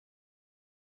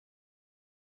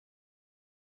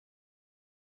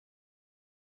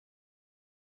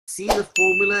see the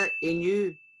formula in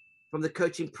you from the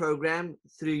coaching program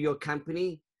through your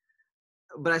company,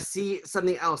 but I see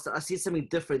something else. I see something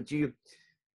different. You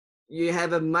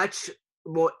have a much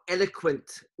more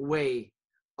eloquent way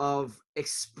of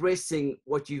expressing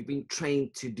what you've been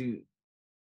trained to do,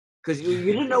 because you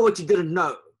didn't know what you didn't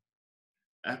know.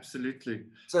 Absolutely.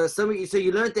 So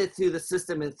you learned that through the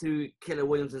system and through Keller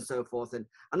Williams and so forth. And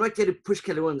I'm not here to push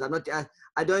Keller Williams.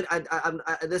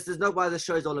 This is not what the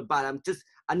show is all about.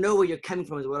 I know where you're coming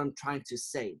from is what I'm trying to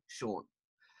say, Sean.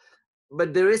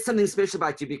 But there is something special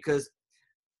about you, because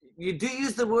you do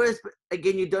use the words, but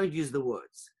again, you don't use the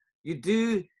words. You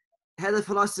do have the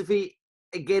philosophy,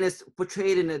 again, it's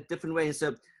portrayed in a different way. And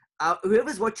so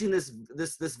whoever's watching this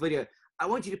video, I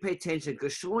want you to pay attention,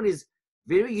 because Sean is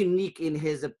very unique in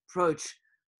his approach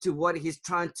to what he's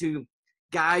trying to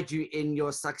guide you in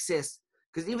your success.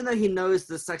 Because even though he knows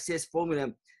the success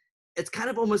formula, it's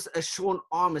kind of almost a Sean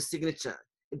Armour signature.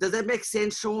 Does that make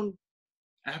sense, Sean?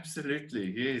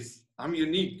 Absolutely, yes. I'm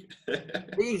unique.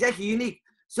 Exactly, unique.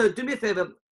 So do me a favor,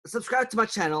 subscribe to my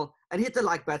channel and hit the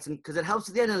like button, because it helps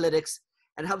with the analytics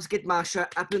and helps get my show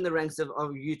up in the ranks of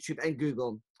YouTube and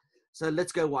Google. So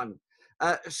let's go on.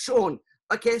 Sean,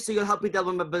 okay, so you'll help me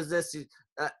double my business.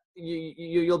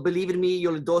 You'll believe in me.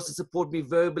 You'll endorse and support me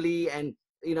verbally, and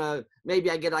maybe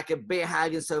I get like a bear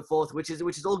hug and so forth, which is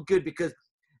all good, because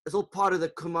it's all part of the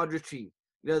camaraderie,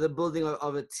 the building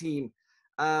of a team.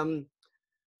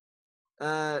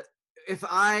 If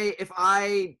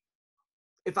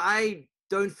I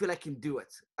don't feel I can do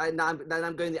it, then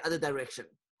I'm going the other direction.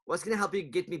 What's going to help you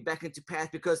get me back into path?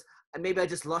 Because maybe I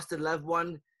just lost a loved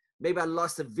one. Maybe I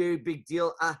lost a very big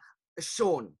deal.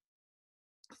 Sean,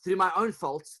 through my own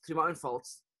faults,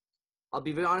 I'll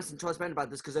be very honest and transparent about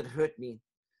this, because it hurt me.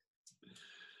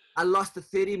 I lost a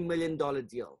 $30 million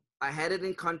deal. I had it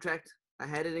in contract.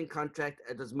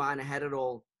 It was mine. I had it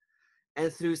all.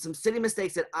 And through some silly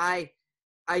mistakes that I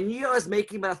knew I was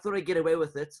making, but I thought I'd get away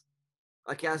with it.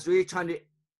 Okay, I was really trying to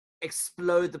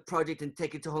explode the project and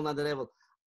take it to a whole nother level.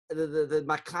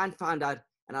 My client found out,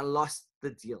 and I lost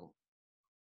the deal.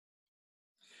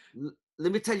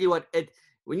 Let me tell you what,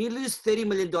 when you lose $30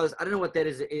 million, I don't know what that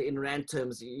is in rand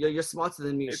terms. You're smarter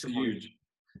than me. It's Sean. huge.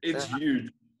 It's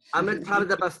huge. I'm going to time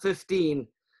it up by 15,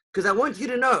 because I want you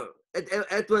to know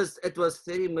it was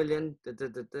 30 million. Is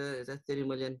that 30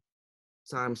 million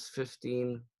times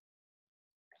 15?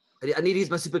 I need to use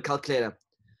my super calculator.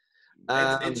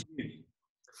 It's huge.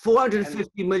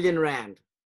 450 million rand.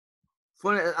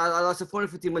 I lost a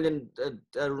 450 million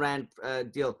rand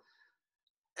deal.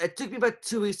 It took me about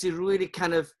 2 weeks to really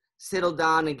kind of settle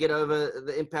down and get over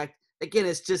the impact. Again,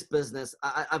 it's just business.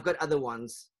 I've got other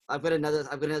ones. I've got another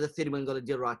 $30 million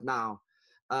deal right now.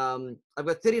 I've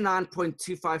got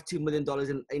 $39.252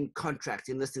 million in contracts,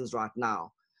 in listings right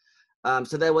now.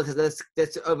 So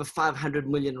that's over 500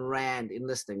 million rand in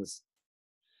listings.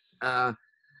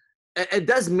 It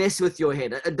does mess with your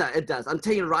head. It does. I'm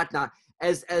telling you right now,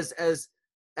 as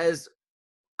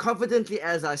confidently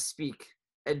as I speak,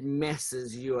 it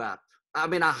messes you up. I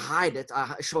mean, I hide it.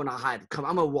 Sean, I hide it. Come,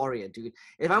 I'm a warrior, dude.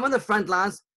 If I'm on the front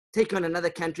lines, take on another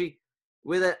country,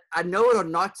 whether I know it or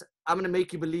not, I'm going to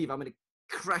make you believe. I'm going to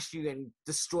crush you and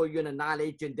destroy you and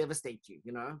annihilate you and devastate you,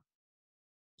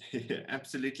 Yeah,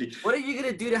 absolutely. What are you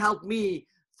going to do to help me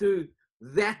through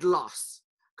that loss?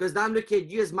 Because now I'm looking at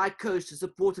you as my coach to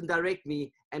support and direct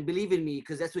me and believe in me,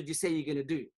 because that's what you say you're going to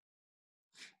do.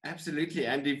 Absolutely.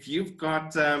 And if you've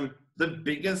got the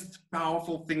biggest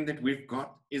powerful thing that we've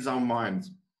got is our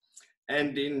minds.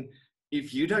 And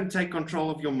if you don't take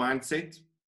control of your mindset,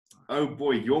 oh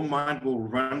boy, your mind will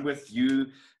run with you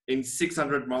in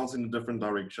 600 miles in a different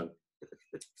direction.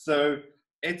 So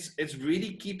it's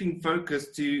really keeping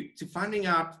focus to finding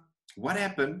out what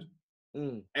happened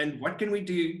and what can we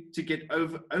do to get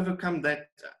overcome that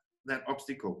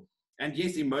obstacle. And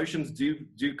yes, emotions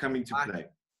do come into play.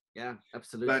 Yeah,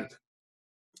 absolutely. But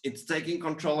it's taking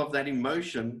control of that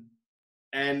emotion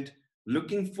and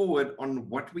looking forward on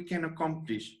what we can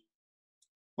accomplish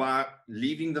by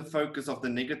leaving the focus of the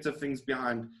negative things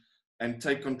behind and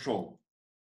take control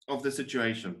of the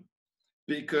situation.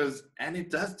 Because, and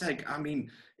it does take, I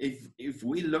mean, if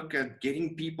we look at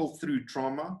getting people through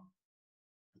trauma,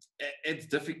 it's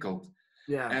difficult.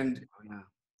 Yeah. And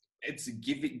it's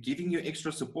giving you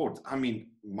extra support. I mean,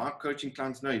 my coaching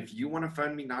clients know, if you want to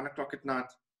phone me 9 o'clock at night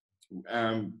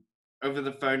over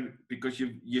the phone because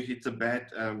you hit a bad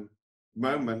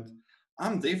moment,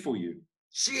 I'm there for you.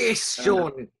 Jeez,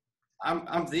 Sean.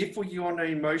 I'm there for you on an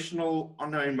emotional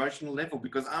level,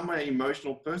 because I'm an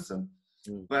emotional person.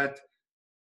 But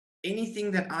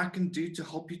anything that I can do to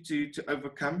help you to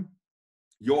overcome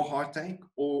your heartache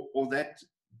or that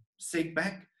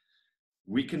setback,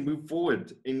 we can move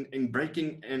forward in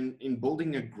breaking and in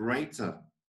building a greater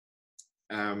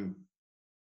end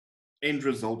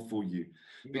result for you.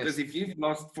 Because Yes. if you've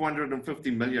lost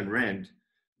 450 million Rand,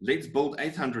 let's build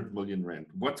 800 million Rand.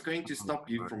 What's going to stop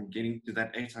you from getting to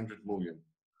that 800 million?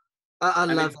 I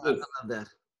And love it's that. this, I love that.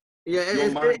 Yeah,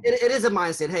 your mind. it is a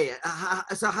mindset. Hey,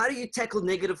 so how do you tackle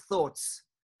negative thoughts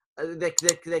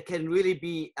that can really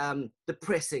be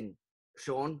depressing,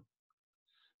 Sean?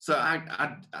 So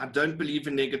I don't believe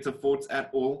in negative thoughts at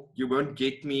all. You won't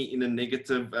get me in a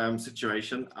negative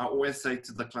situation. I always say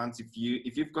to the clients, if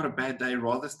you've got a bad day,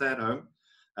 rather stay at home.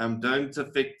 Don't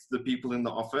affect the people in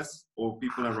the office or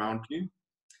people around you.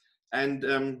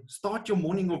 And start your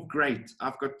morning off great.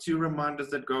 I've got 2 reminders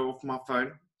that go off my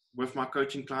phone with my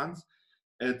coaching clients.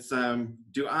 It's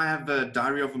do I have a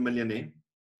diary of a millionaire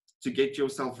to get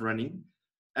yourself running?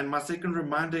 And my second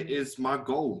reminder is my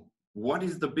goal. What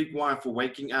is the big why for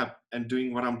waking up and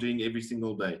doing what I'm doing every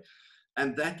single day?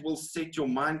 And that will set your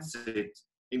mindset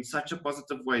in such a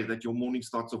positive way that your morning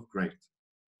starts off great.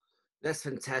 That's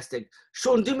fantastic.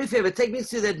 Sean, do me a favor. Take me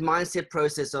through that mindset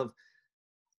process of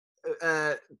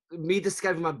me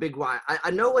discovering my big why. I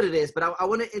know what it is, but I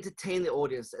want to entertain the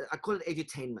audience. I call it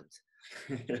edutainment.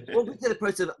 Walk me through the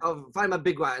process of finding my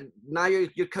big why. Now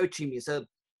you're coaching me, so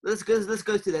let's go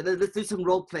through that. Let's do some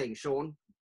role playing, Sean.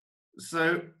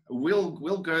 So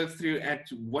we'll go through at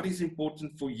what is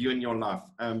important for you in your life.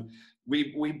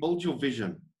 We build your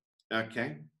vision,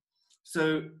 okay?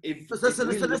 So Let's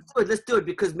do it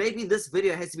because maybe this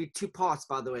video has to be 2 parts,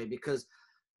 by the way, because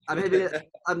I'm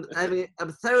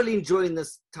thoroughly enjoying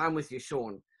this time with you,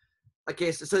 Sean.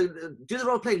 Okay, so do the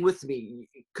role playing with me,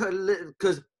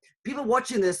 because people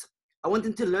watching this, I want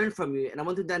them to learn from you, and I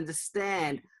want them to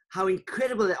understand how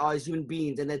incredible they are as human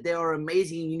beings, and that they are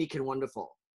amazing, unique, and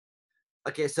wonderful.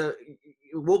 Okay, so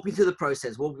walk me through the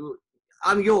process.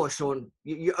 I'm yours, Sean.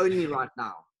 You own me right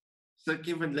now. So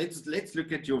Kevin, let's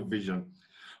look at your vision.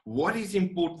 What is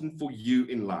important for you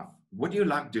in life? What do you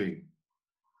like doing?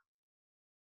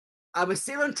 I'm a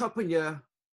serial entrepreneur.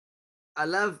 I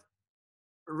love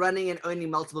running and owning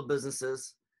multiple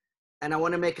businesses, and I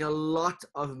want to make a lot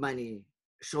of money,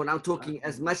 Sean. I'm talking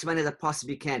as much money as I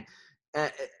possibly can.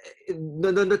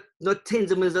 Not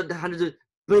tens of millions, not hundreds of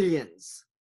billions.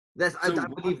 I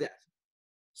believe that.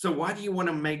 So why do you want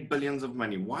to make billions of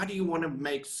money? Why do you want to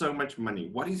make so much money?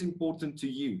 What is important to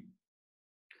you?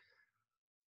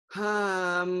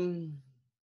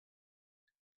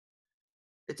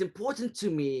 It's important to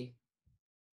me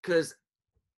because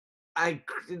I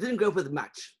didn't grow up with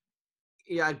much.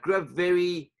 Yeah, I grew up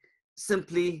very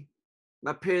simply.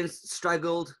 My parents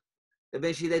struggled.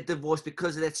 Eventually they divorced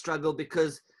because of that struggle,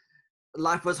 because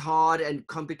life was hard and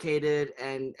complicated,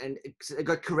 and it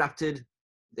got corrupted.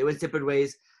 They went separate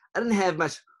ways. I didn't have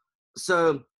much.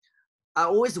 So I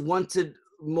always wanted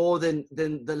more than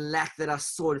the lack that I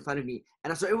saw in front of me.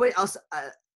 And I saw everybody else,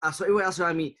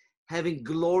 around me having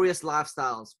glorious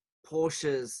lifestyles,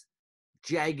 Porsches,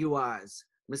 Jaguars,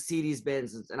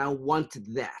 Mercedes-Benzes, and I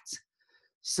wanted that.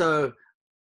 So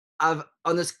I've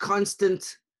on this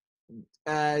constant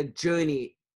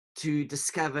journey to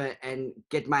discover and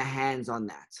get my hands on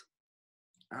that.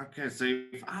 Okay, so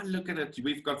if I look at it,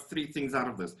 we've got 3 things out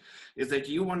of this. Is that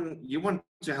you want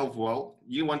to help well,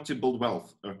 you want to build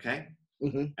wealth, okay?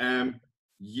 Mm-hmm.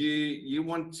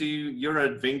 You're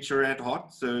an adventurer at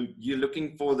heart, so you're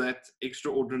looking for that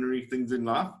extraordinary things in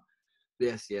life.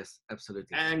 Yes,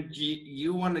 absolutely. And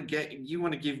you want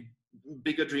to give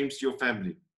bigger dreams to your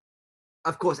family.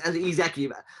 Of course,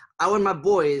 exactly. I want my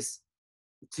boys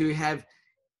to have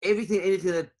anything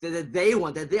that they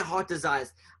want, that their heart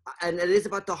desires, and it is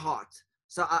about the heart.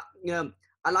 So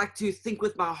I like to think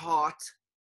with my heart,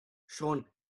 Sean,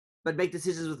 but make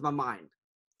decisions with my mind.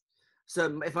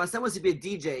 So if my son wants to be a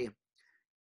DJ,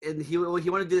 and he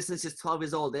wanted to do this since he's 12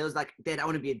 years old, they was like, Dad, I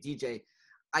want to be a DJ.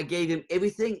 I gave him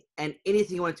everything and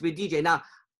anything he wanted to be a DJ. Now,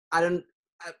 I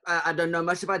don't know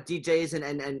much about DJs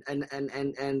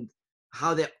and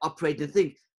how they operate and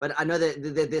think, but I know that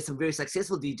there's some very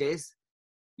successful DJs,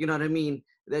 you know what I mean,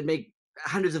 that make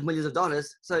hundreds of millions of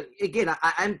dollars. So again,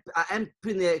 I am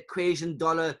putting the equation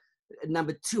dollar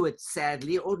number 2 it,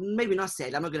 sadly, or maybe not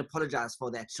sadly. I'm not going to apologize for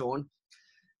that, Sean.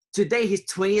 Today, he's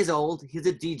 20 years old. He's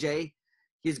a DJ.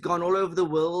 He's gone all over the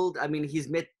world. I mean, he's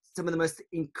met some of the most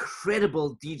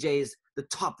incredible DJs,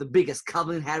 the biggest,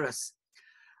 Calvin Harris,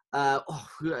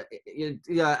 Hardwell.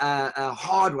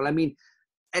 I mean,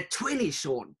 at 20,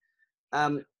 Sean.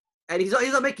 And he's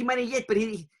not making money yet, but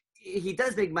he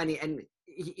does make money. And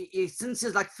he since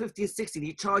he's like 15, 16,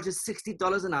 he charges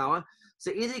 $60 an hour.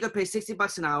 So either you got to pay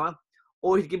 $60 an hour,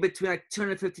 or he can get between like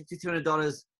 $250 to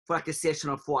 $300 for like a session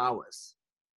of 4 hours.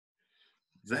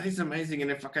 That is amazing.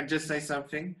 And if I can just say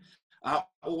something, I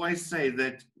always say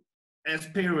that as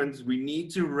parents, we need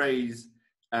to raise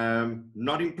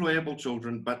not employable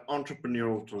children, but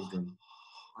entrepreneurial children.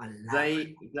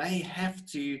 They have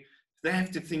to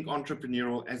think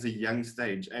entrepreneurial as a young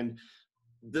stage. And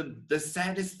the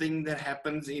saddest thing that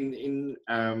happens in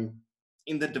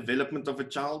the development of a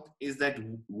child is that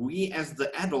we as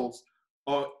the adults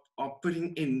are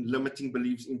putting in limiting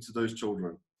beliefs into those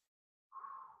children.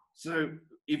 So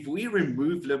if we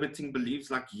remove limiting beliefs,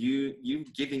 like you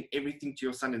giving everything to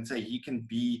your son and say he can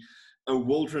be a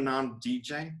world-renowned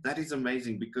DJ, that is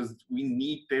amazing, because we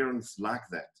need parents like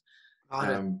that.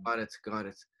 Got it.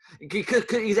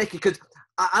 Exactly, because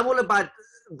I'm all about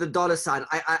the dollar sign.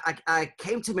 I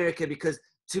came to America because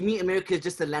to me, America is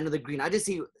just the land of the green. I just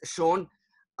see, Sean,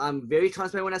 I'm very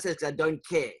transparent when I say this because I don't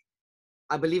care.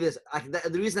 I believe this.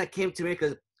 The reason I came to America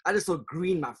is I just saw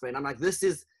green, my friend. I'm like, this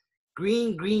is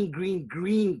green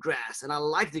grass. And I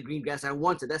like the green grass. I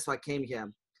want it. That's why I came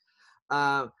here.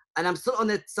 And I'm still on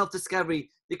that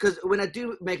self-discovery, because when I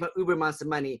do make my Uber amounts of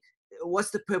money,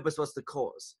 what's the purpose? What's the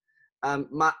cause? And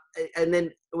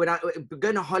then when I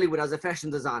going to Hollywood, I was a fashion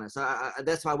designer. So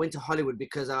that's why I went to Hollywood,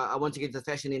 because I want to get into the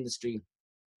fashion industry.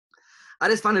 I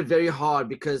just found it very hard,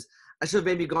 because I should have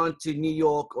maybe gone to New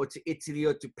York or to Italy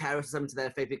or to Paris or something to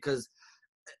that effect, because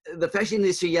the fashion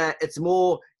industry, yeah, it's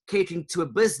more catering to a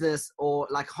business or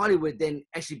like Hollywood than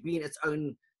actually being its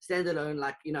own standalone,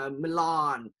 like, you know,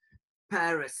 Milan,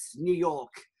 Paris, New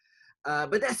York.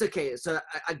 But that's okay. So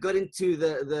I got into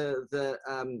the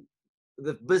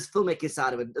filmmaking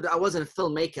side of it. I wasn't a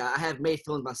filmmaker. I have made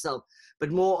films myself,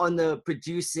 but more on the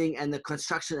producing and the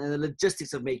construction and the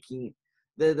logistics of making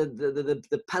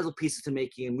the puzzle pieces to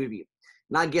making a movie.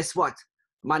 Now, guess what?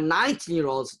 My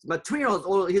 19-year-old, my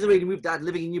 20-year-old, he's already moved out,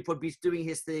 living in Newport Beach, doing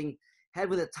his thing,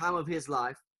 having the time of his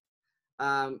life.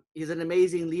 He's an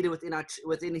amazing leader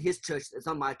within his church. It's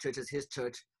not my church, it's his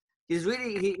church. He's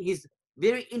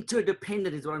very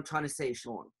interdependent, is what I'm trying to say,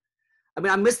 Sean. I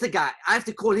mean, I miss the guy. I have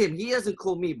to call him. He doesn't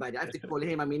call me, buddy. I have to call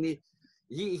him. I mean,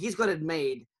 he's got it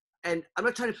made. And I'm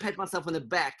not trying to pat myself on the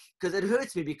back, because it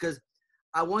hurts me, because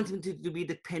I want him to be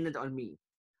dependent on me.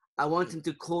 I want him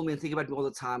to call me and think about me all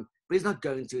the time, but he's not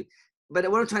going to.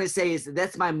 But what I'm trying to say is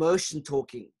that's my emotion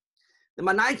talking. And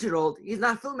my 19-year-old, he's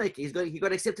not a filmmaker. He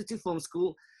got accepted to film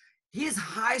school. His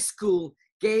high school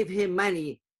gave him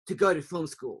money to go to film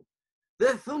school.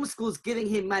 The film school's giving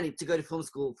him money to go to film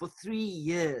school for 3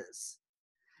 years.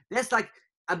 That's like,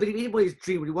 I believe anybody's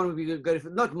dream would want to go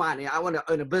to, not mine. I want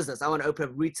to own a business. I want to open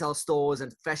up retail stores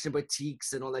and fashion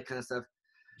boutiques and all that kind of stuff.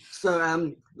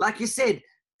 So, like you said,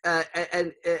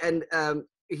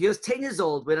 he was 10 years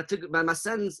old when I took my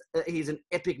son's. He's an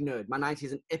epic nerd. My 90s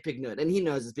is an epic nerd, and he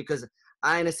knows this because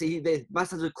I honestly, my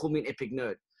sons would call me an epic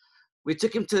nerd. We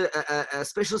took him to a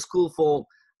special school for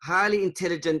highly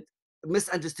intelligent,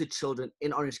 misunderstood children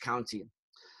in Orange County.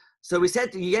 So we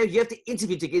said you have to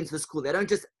interview to get into the school. They don't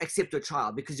just accept your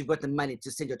child because you've got the money to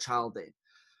send your child there.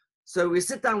 So we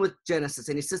sit down with Genesis,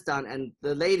 and he sits down, and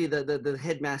the lady, the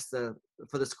headmaster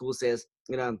for the school says,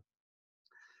 you know,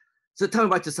 so tell me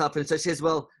about yourself. And so she says,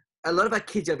 well, a lot of our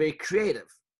kids are very creative.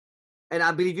 And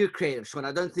I believe you're creative, Sean.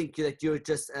 I don't think that you're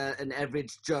just an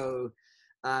average Joe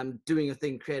doing a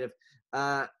thing creative.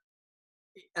 Tell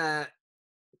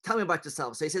me about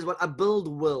yourself. So he says, well, I build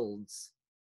worlds.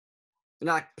 You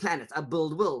know, like planets, I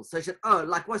build worlds. So she said, oh,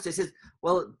 like what? So he says,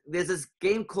 well, there's this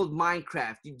game called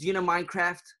Minecraft. Do you know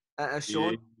Minecraft,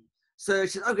 Sean? Yeah. So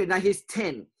she said, okay, now he's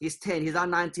 10. He's 10. He's now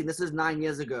 19. This was 9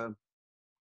 years ago.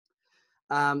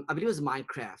 I believe it was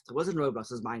Minecraft. It wasn't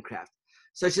Roblox, it was Minecraft.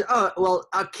 So she said, oh, well,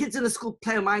 our kids in the school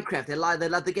play Minecraft. They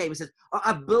love the game. He says, oh,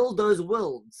 I build those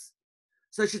worlds.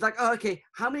 So she's like, oh, okay,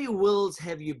 how many worlds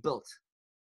have you built?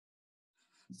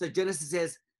 So Genesis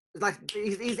says, it's like,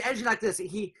 he's actually like this.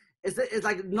 It's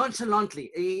like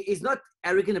nonchalantly. He's not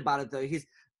arrogant about it, though.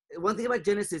 One thing about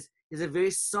Genesis, he's a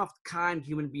very soft, kind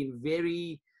human being,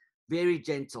 very, very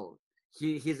gentle.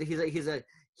 He's a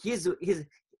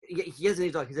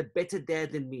better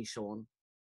dad than me, Sean.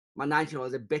 My 19-year-old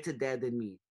is a better dad than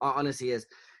me. Honestly, he is.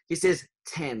 He says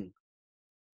 10.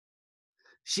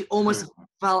 She almost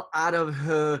fell out of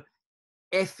her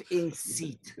effing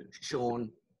seat,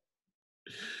 Sean.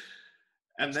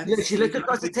 And that's, she looked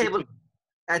across the table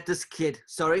at this kid.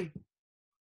 Sorry?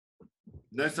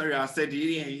 No, sorry. I said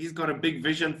he's got a big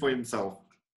vision for himself.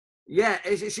 Yeah,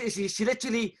 she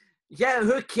literally,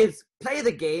 her kids play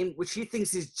the game, which she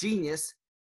thinks is genius.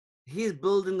 He's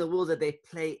building the world that they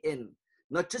play in.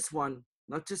 Not just one,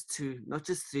 not just two, not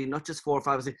just three, not just 4 or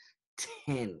 5 or 6,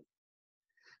 10.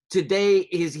 Today,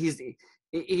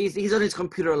 he's on his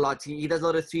computer a lot. He does a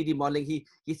lot of 3D modeling. He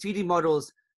 3D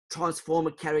models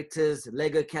Transformer characters,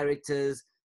 Lego characters,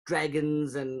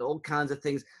 dragons, and all kinds of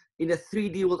things in a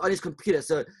 3D world on his computer.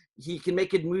 So he can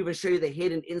make it move and show you the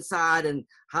head and inside and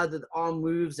how the arm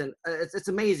moves, and it's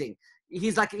amazing.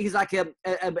 He's like a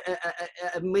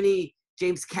mini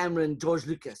James Cameron, George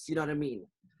Lucas. You know what I mean?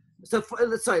 So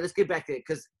sorry, let's get back there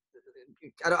because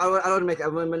I don't want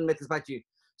to make this about you.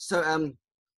 So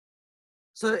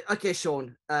okay,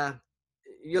 Sean,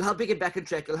 you'll help me get back on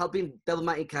track. You'll help me double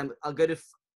my income. I'll get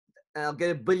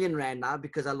R1 billion now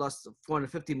because I lost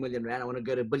 450 million rand. I want to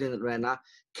go to R1 billion now.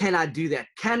 Can I do that?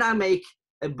 Can I make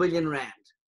R1 billion?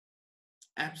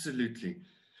 Absolutely.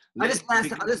 I just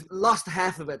lost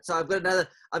half of it. So I've got to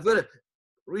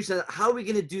reach that. How are we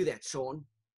going to do that, Sean?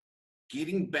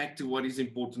 Getting back to what is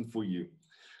important for you.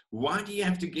 Why do you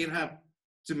have to get up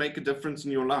to make a difference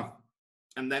in your life?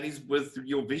 And that is with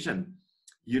your vision.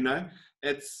 You know,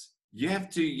 you have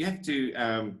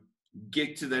to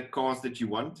get to that cause that you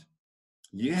want.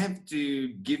 You have to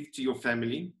give to your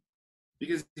family,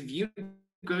 because if you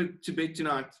go to bed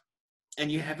tonight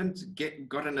and you haven't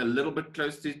gotten a little bit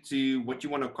closer to what you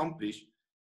want to accomplish,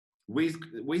 where's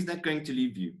that going to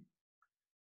leave you?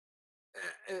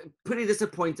 Pretty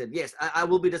disappointed. Yes, I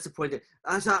will be disappointed.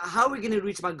 So how are we going to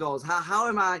reach my goals? How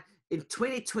am I in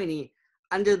 2020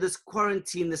 under this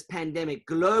quarantine, this pandemic,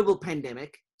 global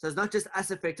pandemic? So it's not just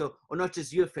us affected or not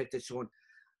just you affected, Sean.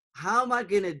 How am I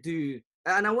going to do?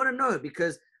 And I want to know,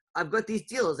 because I've got these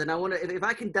deals and I want to, if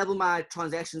I can double my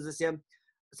transactions this year,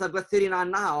 so I've got 39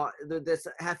 now, that's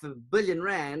R500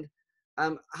 million.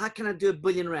 How can I do R1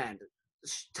 billion?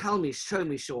 Tell me, show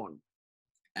me, Sean.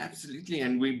 Absolutely.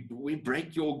 And we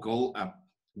break your goal up.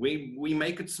 We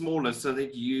make it smaller so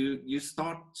that you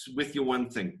start with your one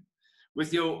thing,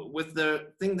 with the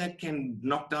thing that can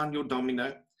knock down your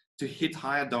domino to hit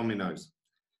higher dominoes.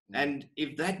 And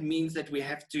if that means that we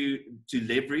have to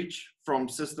leverage from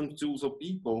systems, tools, or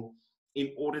people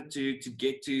in order to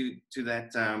get to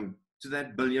that R1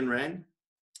 billion,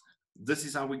 this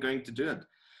is how we're going to do it.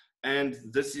 And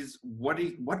this is what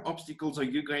obstacles are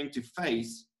you going to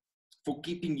face for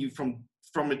keeping you from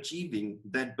achieving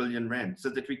that R1 billion, so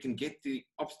that we can get the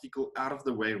obstacle out of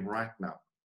the way right now.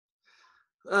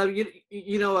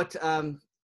 You know what? I'm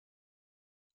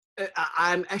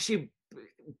actually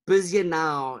busier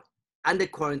now under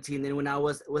quarantine than when I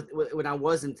was when I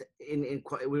wasn't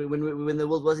when the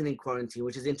world wasn't in quarantine,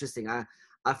 which is interesting. I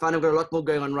find I've got a lot more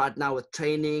going on right now with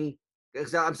training,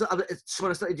 because I'm trying to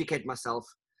still educate myself.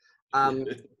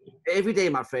 Every day,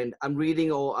 my friend, I'm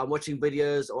reading or I'm watching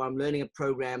videos or I'm learning a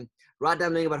program. Right now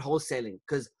I'm learning about wholesaling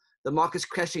because the market's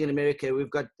crashing in America.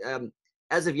 We've got,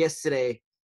 as of yesterday,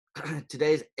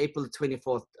 today's April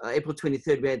 24th, April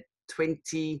 23rd, we had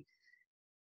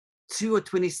 22 or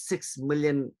 26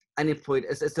 million unemployed.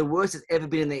 It's the worst it's ever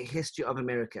been in the history of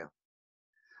America.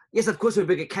 Yes, of course, we're a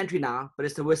bigger country now, but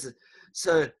it's the worst.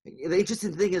 So the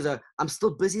interesting thing is, I'm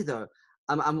still busy though.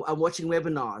 I'm watching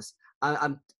webinars.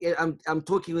 I'm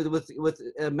talking with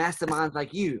masterminds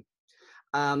like you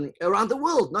around the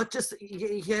world, not just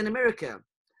here in America.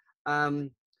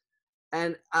 And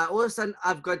all of a sudden,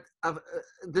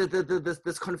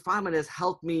 this confinement has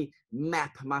helped me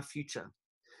map my future.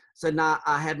 So now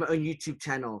I have my own YouTube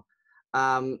channel,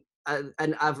 and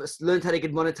I've learned how to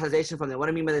get monetization from them. What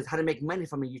I mean by that is how to make money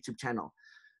from a YouTube channel.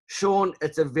 Sean,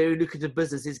 it's a very lucrative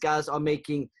business. These guys are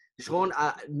making, Sean,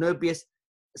 no BS.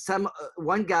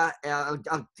 One guy,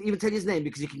 I'll even tell you his name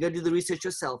because you can go do the research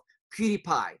yourself.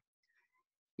 PewDiePie.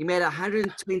 He made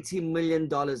 $120 million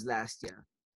last year.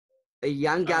 A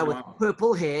young guy with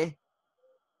purple hair,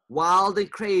 wild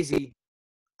and crazy.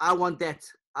 I want that.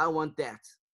 I want that.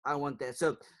 I want that.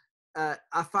 So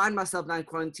I find myself now in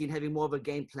quarantine having more of a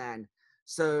game plan.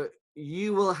 So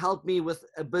you will help me with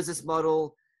a business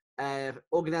model,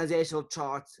 organizational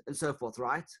chart, and so forth,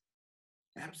 right?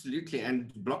 Absolutely. And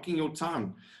blocking your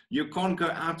time. You can't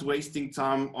go out wasting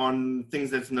time on things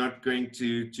that's not going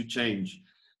to change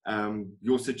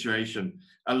your situation.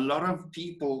 A lot of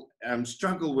people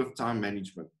struggle with time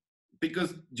management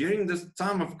because during this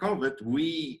time of COVID,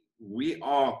 we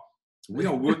are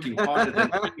working harder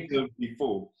than ever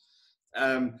before.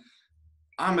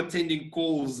 I'm attending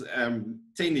calls 10,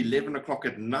 11 o'clock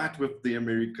at night with the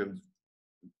Americans.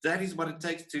 That is what it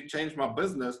takes to change my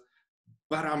business.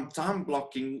 But I'm time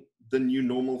blocking the new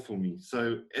normal for me.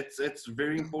 So it's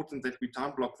very important that we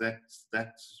time block that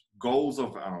goals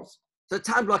of ours. So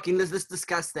time blocking, let's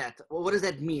discuss that. Well, what does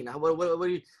that mean?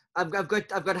 I've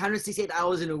got 168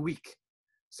 hours in a week.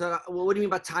 So what do you mean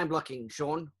by time blocking,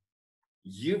 Sean?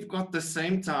 You've got the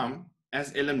same time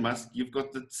as Elon Musk. You've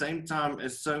got the same time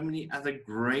as so many other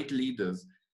great leaders.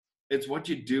 It's what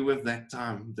you do with that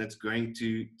time that's going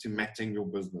to matter in your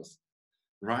business,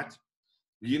 right?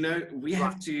 You know, we Right.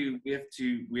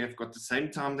 have got the same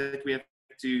time that we have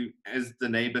to as the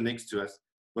neighbor next to us.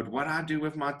 But what I do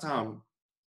with my time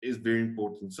is very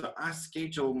important. So I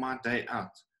schedule my day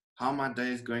out, how my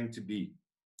day is going to be.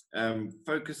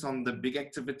 Focus on the big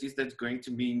activities that's going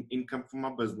to mean income for my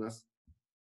business,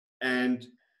 and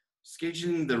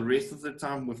scheduling the rest of the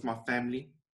time with my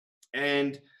family,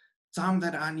 and time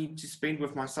that I need to spend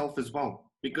with myself as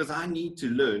well, because I need to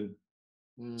learn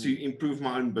to improve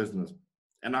my own business.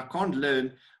 And I can't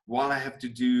learn while I have to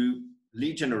do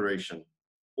lead generation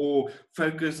or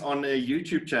focus on a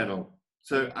YouTube channel.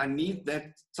 So I need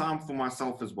that time for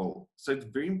myself as well. So it's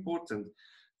very important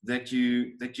that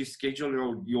you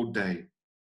schedule your day,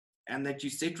 and that you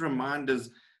set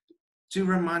reminders, 2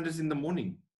 reminders in the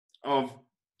morning of,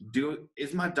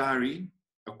 is my diary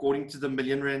according to the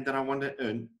R1,000,000 that I want to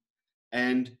earn,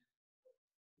 and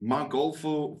my goal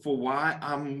for why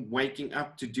I'm waking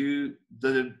up to do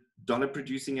the dollar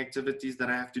producing activities that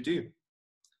I have to do.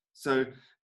 So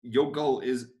your goal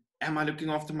is, am I looking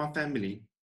after my family?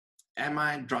 Am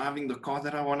I driving the car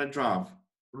that I want to drive?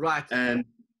 Right. And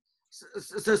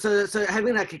So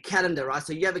having like a calendar, right?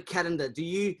 So you have a calendar. Do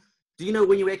you know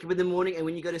when you wake up in the morning and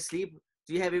when you go to sleep?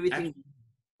 Do you have everything?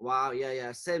 Wow.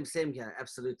 Yeah. Same here.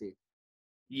 Absolutely.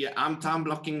 Yeah, I'm time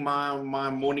blocking my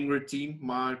morning routine,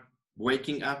 my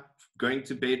waking up, going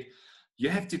to bed. You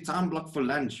have to time block for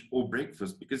lunch or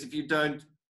breakfast, because if you don't,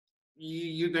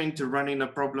 you're going to run in a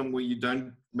problem where you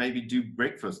don't maybe do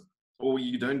breakfast or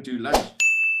you don't do lunch.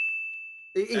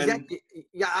 Exactly.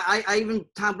 Yeah, I even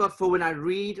time block for when I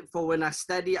read, for when I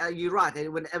study. You're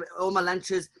right. When all my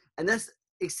lunches, and that's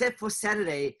except for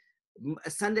Saturday,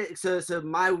 Sunday. So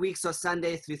my weeks are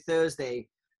Sunday through Thursday,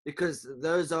 because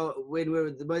those are when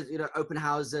we're the most, open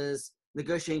houses,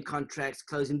 negotiating contracts,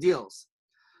 closing deals.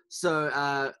 So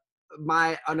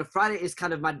on a Friday is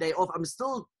kind of my day off. I'm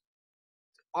still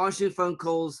answering phone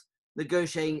calls,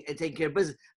 negotiating, and taking care of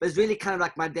business, but it's really kind of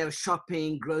like my day of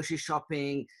shopping, grocery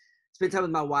shopping, spend time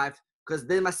with my wife, because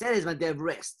then my Saturday is my day of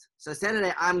rest. So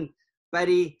Saturday, I'm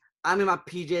in my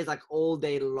PJs like all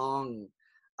day long.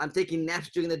 I'm taking naps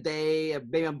during the day,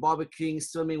 maybe I'm barbecuing,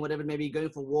 swimming, whatever, maybe going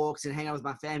for walks and hanging out with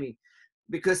my family.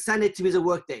 Because Sunday to me is a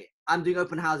work day. I'm doing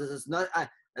open houses. It's not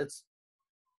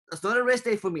a rest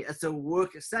day for me. It's a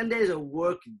work. Sunday is a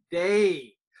work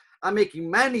day. I'm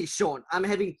making money, Sean. I'm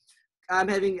having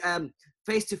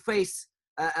face-to-face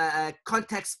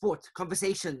contact sport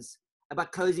conversations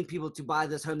about closing people to buy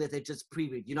this home that they just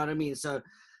previewed. You know what I mean? So,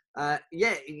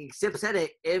 yeah, except Saturday,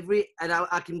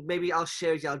 I'll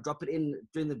share it. I'll drop it in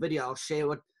during the video. I'll share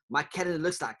what my calendar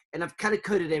looks like, and I've kind of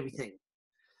coded everything.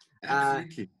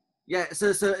 Absolutely. Yeah.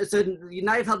 So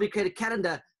now you've helped me create a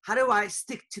calendar. How do I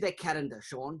stick to that calendar,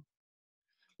 Sean?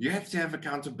 You have to have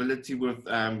accountability with,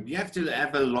 you have to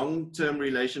have a long-term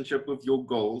relationship with your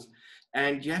goals,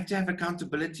 and you have to have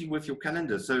accountability with your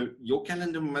calendar. So your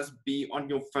calendar must be on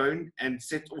your phone and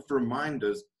set off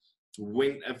reminders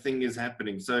when a thing is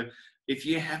happening. So if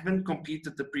you haven't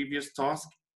completed the previous task,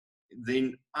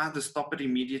 then either stop it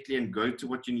immediately and go to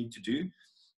what you need to do,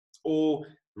 or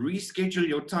reschedule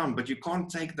your time. But you can't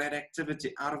take that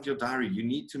activity out of your diary. You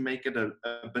need to make it a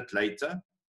bit later,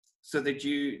 so that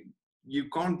you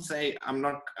can't say, I'm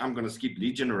going to skip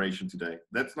lead generation today.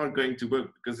 That's not going to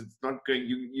work, because it's not going,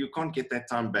 you can't get that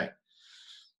time back.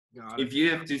 If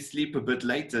you have to sleep a bit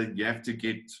later, you have to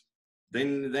get,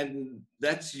 then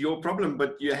that's your problem,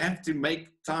 but you have to make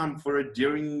time for it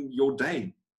during your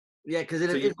day. Yeah, because it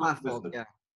is my fault. Yeah,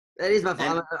 that is my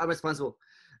fault. I'm responsible.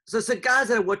 So guys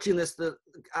that are watching this,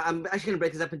 I'm actually going to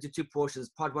break this up into 2 portions,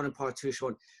 part 1 and part 2,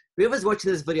 Sean. Whoever's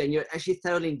watching this video and you're actually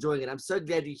thoroughly enjoying it, I'm so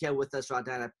glad you're here with us right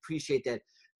now, and I appreciate that.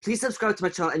 Please subscribe to my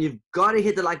channel, and you've got to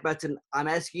hit the like button. I'm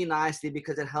asking you nicely,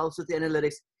 because it helps with the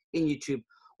analytics in YouTube.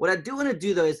 What I do want to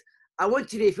do, though, is I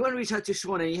want you to, if you want to reach out to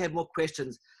Sean and you have more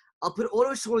questions, I'll put all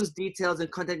of Sean's details and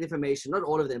contact information, not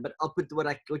all of them, but I'll put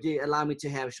what you allow me to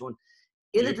have, Sean,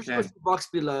 in the description box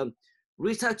below.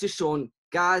 Reach out to Sean.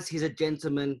 Guys, he's a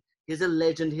gentleman. He's a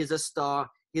legend. He's a star.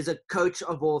 He's a coach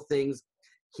of all things.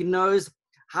 He knows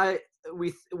how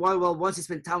once you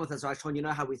spend time with us, right, Sean, you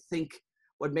know how we think,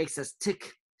 what makes us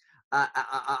tick,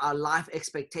 our life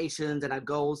expectations and our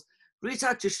goals. Reach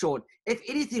out to Sean. If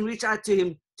anything, reach out to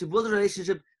him to build a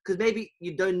relationship, because maybe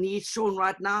you don't need Sean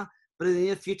right now, but in the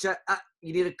near future,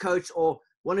 you need a coach, or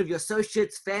one of your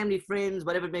associates, family, friends,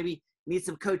 whatever, maybe need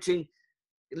some coaching.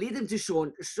 Lead them to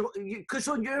Sean. Because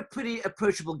Sean, you're a pretty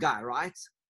approachable guy, right?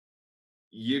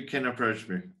 you can approach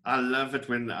me. I love it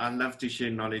when I love to share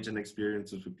knowledge and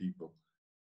experiences with people.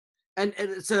 And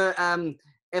so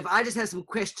if I just have some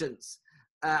questions,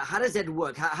 how does that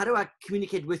work? How do I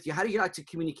communicate with you? How do you like to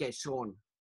communicate, Sean?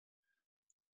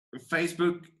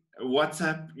 Facebook,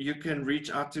 WhatsApp, you can reach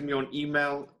out to me on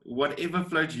email. Whatever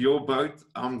floats your boat,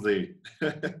 I'm there.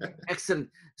 Excellent.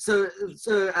 So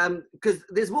because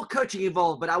there's more coaching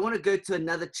involved, but I want to go to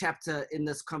another chapter in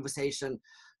this conversation.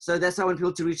 So that's why I want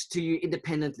people to reach to you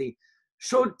independently.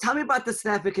 Sean, tell me about the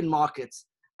South African market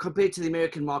compared to the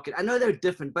American market. I know they're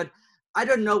different, but I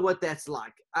don't know what that's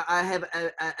like. I have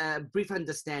a brief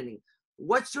understanding.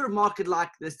 What's your market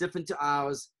like that's different to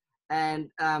ours?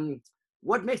 And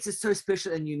what makes it so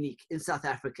special and unique in South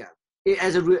Africa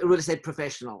as a real estate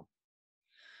professional?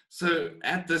 So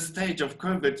at this stage of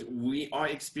COVID, we are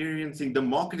experiencing, the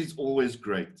market is always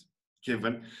great,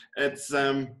 Kevin. It's,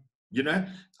 you know,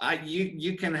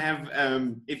 you can have,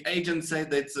 if agents say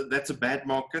that's a bad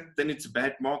market, then it's a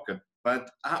bad market.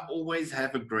 But I always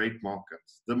have a great market.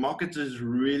 The market is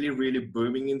really, really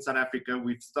booming in South Africa.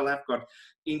 We still have got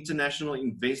international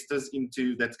investors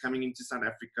that's coming into South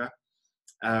Africa.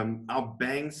 Our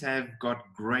banks have got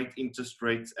great interest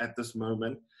rates at this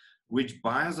moment, which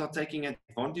buyers are taking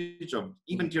advantage of,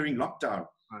 even during lockdown.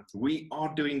 We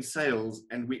are doing sales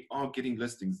and we are getting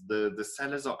listings. The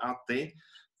sellers are out there.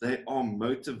 They are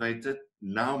motivated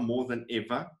now more than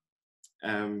ever.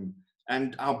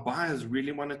 And our buyers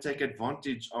really want to take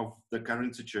advantage of the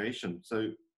current situation.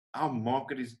 So our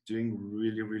market is doing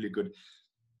really, really good.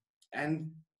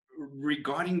 And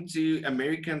regarding to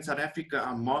America and South Africa,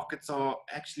 our markets are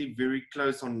actually very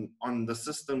close on the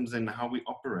systems and how we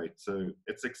operate. So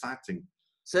it's exciting.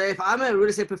 So if I'm a real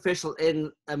estate professional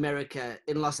in America,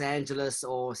 in Los Angeles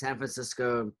or San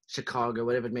Francisco, Chicago,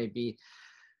 whatever it may be,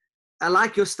 I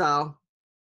like your style.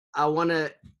 I want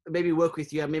to maybe work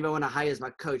with you. Maybe I want to hire as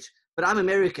my coach, but I'm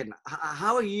American.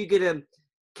 How are you going to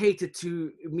cater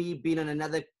to me being on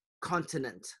another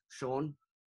continent, Sean?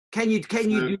 Can you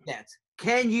do that?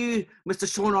 Can you, Mr.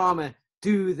 Sean Armour,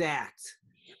 do that?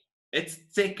 It's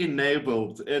tech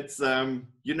enabled. It's,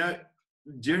 you know,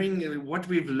 during what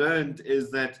we've learned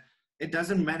is that it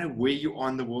doesn't matter where you are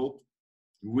in the world.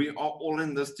 We are all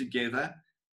in this together.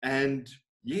 And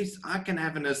yes, I can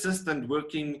have an assistant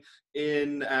working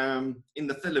in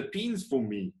the Philippines for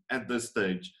me at this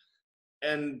stage.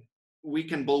 And we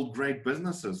can build great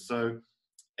businesses. So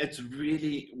it's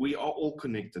really, we are all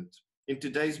connected. In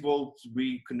today's world,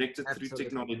 we connected through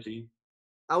technology.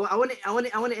 I want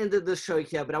to end the show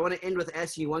here, but I want to end with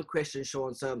asking you one question,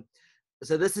 Sean. So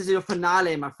this is your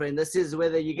finale, my friend. This is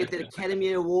whether you get the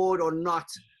Academy Award or not,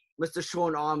 Mr.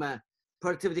 Sean Armour,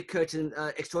 productivity coach and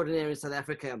extraordinary in South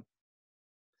Africa.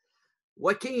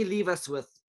 What can you leave us with?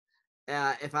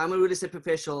 If I'm a real estate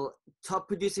professional, top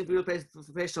producing real estate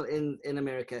professional in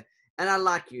America, and I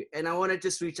like you, and I want to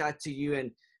just reach out to you,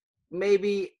 and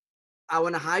maybe I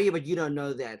want to hire you, but you don't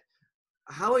know that.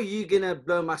 How are you going to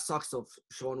blow my socks off,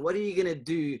 Sean? What are you going to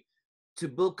do to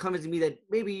build confidence in me that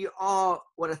maybe you are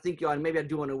what I think you are, and maybe I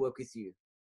do want to work with you?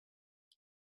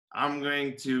 I'm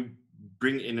going to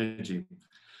bring energy,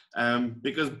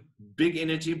 because big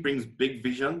energy brings big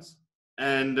visions,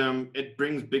 and it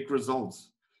brings big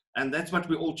results. And that's what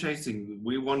we're all chasing.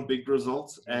 We want big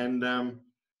results, and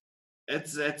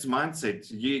it's mindset.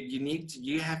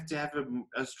 You have to have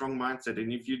a strong mindset,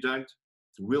 and if you don't,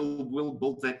 we'll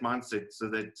build that mindset so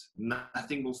that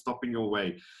nothing will stop in your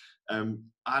way.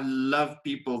 I love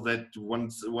people that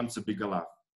wants a bigger life.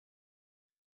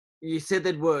 You said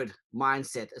that word,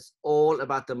 mindset. It's all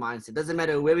about the mindset. Doesn't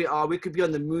matter where we are. We could be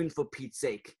on the moon, for Pete's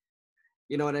sake.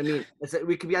 You know what I mean?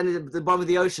 We could be under the bottom of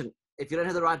the ocean. If you don't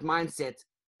have the right mindset,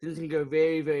 things can go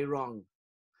very, very wrong.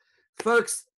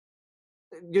 Folks,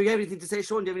 do you have anything to say,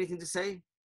 Sean? Do you have anything to say?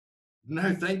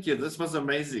 No, thank you. This was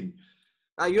amazing.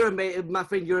 You're amazing, my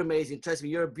friend. You're amazing. Trust me.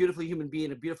 You're a beautiful human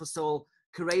being, a beautiful soul,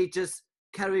 courageous,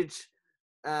 courage.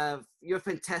 You're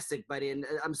fantastic, buddy. And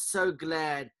I'm so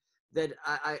glad that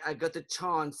I got the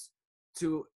chance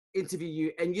to interview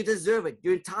you, and you deserve it.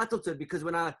 You're entitled to it, because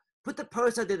when I put the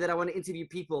post out there that I want to interview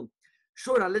people,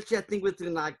 Sean, I think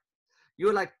within like,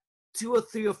 you're like 2 or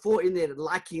 3 or 4 in there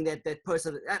liking that post.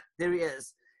 There he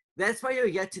is. That's why you're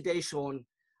here today, Sean.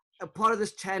 A part of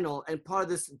this channel and part of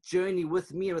this journey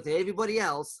with me and with everybody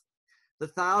else, the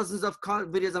thousands of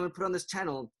videos I'm going to put on this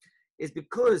channel, is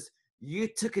because you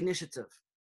took initiative.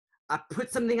 I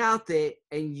put something out there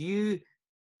and you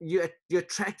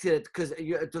attracted it because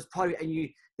it was part of it, and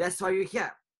that's why you're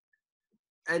here.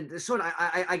 And Sean,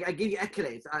 I give you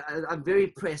accolades. I'm very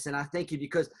impressed, and I thank you,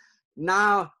 because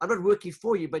now I'm not working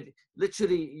for you, but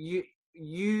literally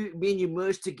me and you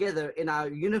merged together in our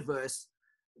universe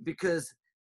because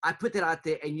I put that out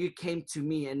there and you came to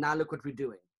me, and now look what we're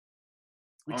doing.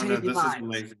 We're Oh no, changing this is lives.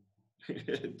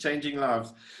 amazing. Changing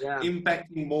lives, Yeah.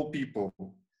 impacting more people.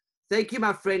 Thank you,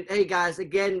 my friend. Hey guys,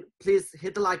 again, please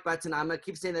hit the like button. I'm gonna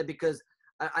keep saying that because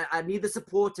I need the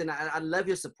support, and I love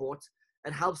your support.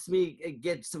 It helps me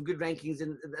get some good rankings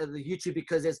in the YouTube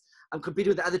because I'm competing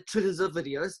with the other trillions of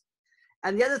videos.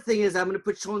 And the other thing is I'm going to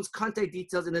put Sean's contact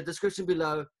details in the description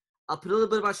below. I'll put a little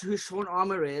bit about who Sean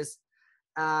Armour is.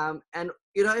 And,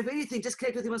 you know, if anything, just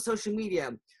connect with him on social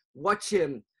media. Watch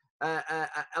him,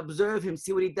 observe him,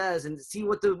 see what he does, and see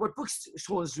what books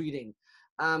Sean's reading,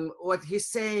 what he's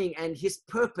saying, and his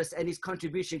purpose and his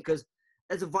contribution, because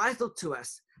it's vital to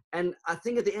us. And I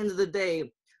think at the end of the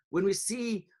day, when we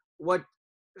see what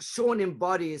Sean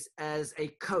embodies as a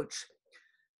coach,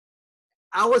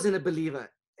 I wasn't a believer.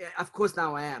 Of course,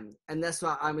 now I am. And that's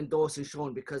why I'm endorsing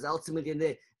Sean, because ultimately in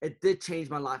there, it did change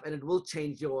my life, and it will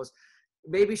change yours.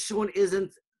 Maybe Sean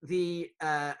isn't the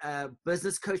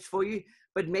business coach for you,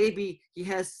 but maybe he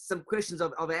has some questions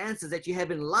of answers that you have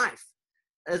in life.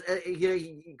 You know,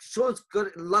 Sean's got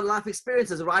a lot of life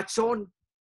experiences, right, Sean?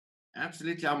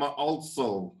 Absolutely, I'm an old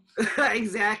soul.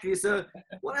 Exactly. So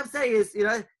what I'm saying is, you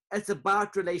know, it's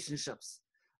about relationships.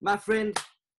 My friend,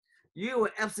 you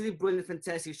were absolutely brilliant,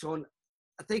 fantastic, Sean.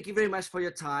 Thank you very much for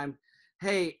your time.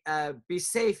 Hey, be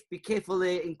safe, be careful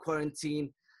there in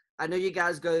quarantine. I know you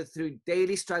guys go through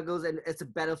daily struggles, and it's a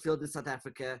battlefield in South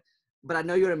Africa, but I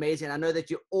know you're amazing. I know that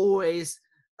you always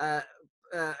are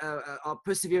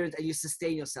perseverant and you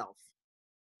sustain yourself.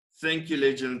 Thank you,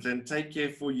 legends, and take care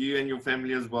for you and your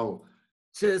family as well.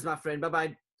 Cheers, my friend.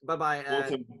 Bye-bye. Bye-bye.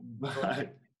 Awesome. Bye.